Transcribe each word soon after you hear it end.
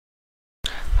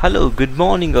Hello, good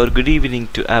morning or good evening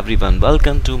to everyone.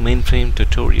 Welcome to Mainframe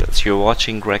Tutorials. You're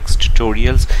watching REXX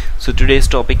Tutorials. So today's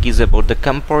topic is about the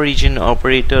comparison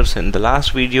operators. In the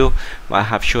last video, I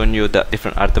have shown you the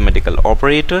different arithmetical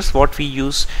operators what we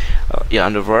use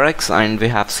under REXX, and we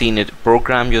have seen it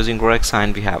programmed using REXX,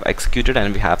 and we have executed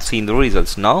and we have seen the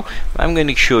results. Now I'm going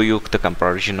to show you the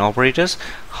comparison operators,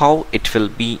 how it will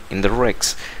be in the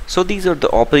REXX. So these are the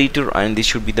operator, and this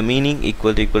should be the meaning.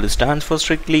 Equal to stands for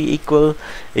strictly equal,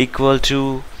 equal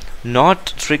to,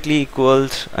 not strictly equal,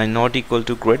 and not equal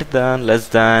to, greater than, less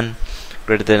than,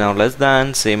 greater than or less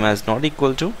than, same as not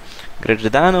equal to, greater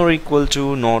than or equal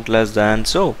to, not less than.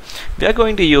 So we are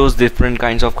going to use different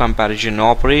kinds of comparison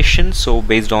operations. So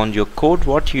based on your code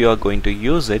what you are going to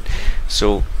use it.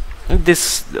 So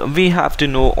this we have to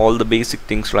know all the basic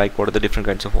things, like what are the different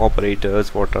kinds of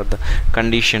operators, what are the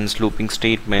conditions, looping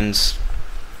statements,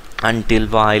 until,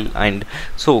 while. And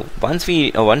so once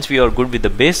we are good with the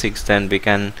basics, then we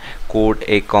can code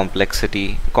a complex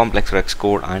REXX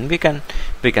code, and we can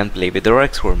play with the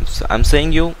REXX forms. I'm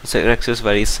saying you REXX is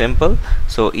very simple,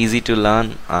 so easy to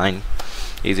learn and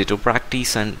easy to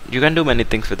practice, and you can do many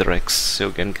things with the REXX. So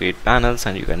you can create panels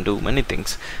and you can do many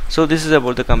things. So this is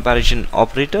about the comparison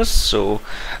operators. So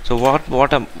what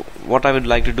I would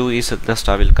like to do is just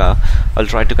I'll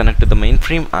try to connect to the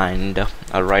mainframe, and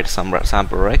I'll write some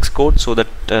sample REXX code, so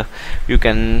that you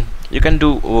can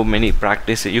do many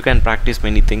practice. You can practice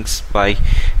many things by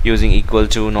using equal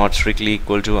to, not strictly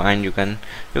equal to, and you can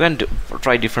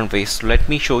try different ways. So let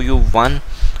me show you one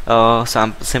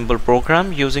simple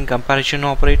program using comparison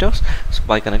operators. So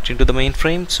by connecting to the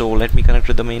mainframe, so let me connect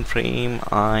to the mainframe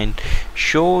and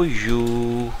show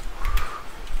you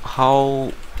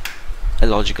how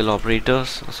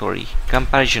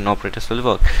comparison operators will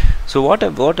work. So what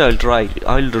I'll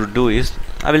do is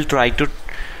I will try to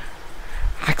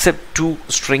accept two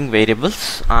string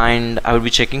variables, and I will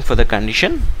be checking for the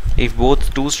condition. If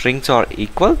both two strings are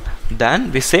equal,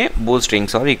 then we say both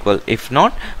strings are equal. If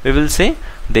not, we will say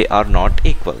they are not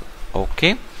equal.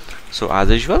 Okay, so as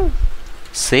usual,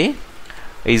 say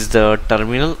is the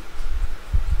terminal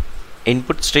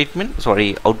output statement,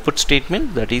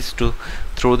 that is to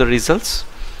throw the results.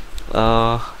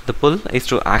 The pull is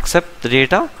to accept the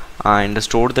data and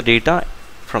store the data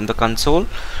from the console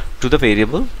to the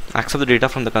variable, accept the data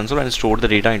from the console and store the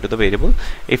data into the variable.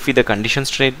 If with the condition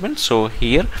statement, so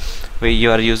here where you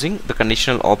are using the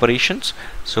conditional operations,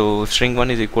 so if string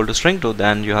 1 is equal to string 2,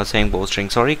 then you are saying both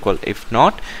strings are equal. If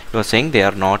not, you are saying they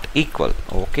are not equal.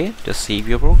 Okay, just save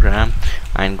your program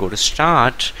and go to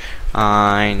start,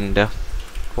 and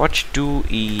what you do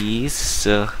is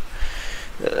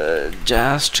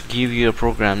just give your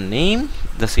program name.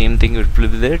 The same thing will be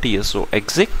there, TSO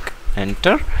exec,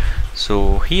 enter.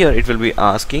 So here it will be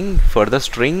asking for the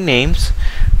string names,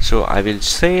 so I will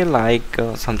say like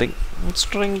something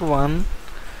string 1,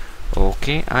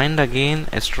 okay, and again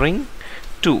a string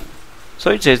 2.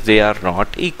 So it says they are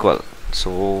not equal.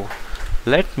 So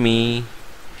let me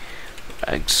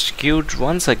execute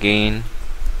once again.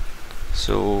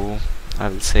 So I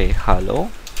will say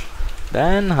hello,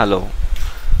 then hello.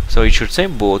 So it should say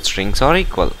both strings are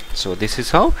equal. So this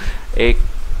is how a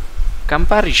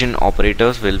comparison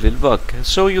operators will work.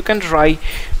 So you can try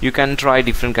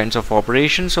different kinds of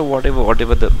operations. So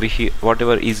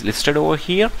whatever is listed over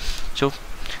here. So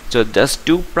just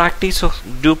do practice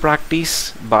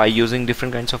by using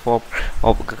different kinds of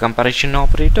comparison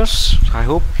operators. I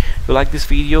hope you like this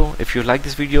video. If you like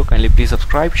this video, kindly please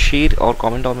subscribe, share or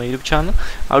comment on my YouTube channel.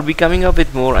 I'll be coming up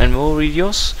with more and more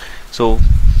videos. So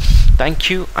thank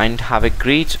you and have a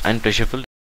great and pleasureful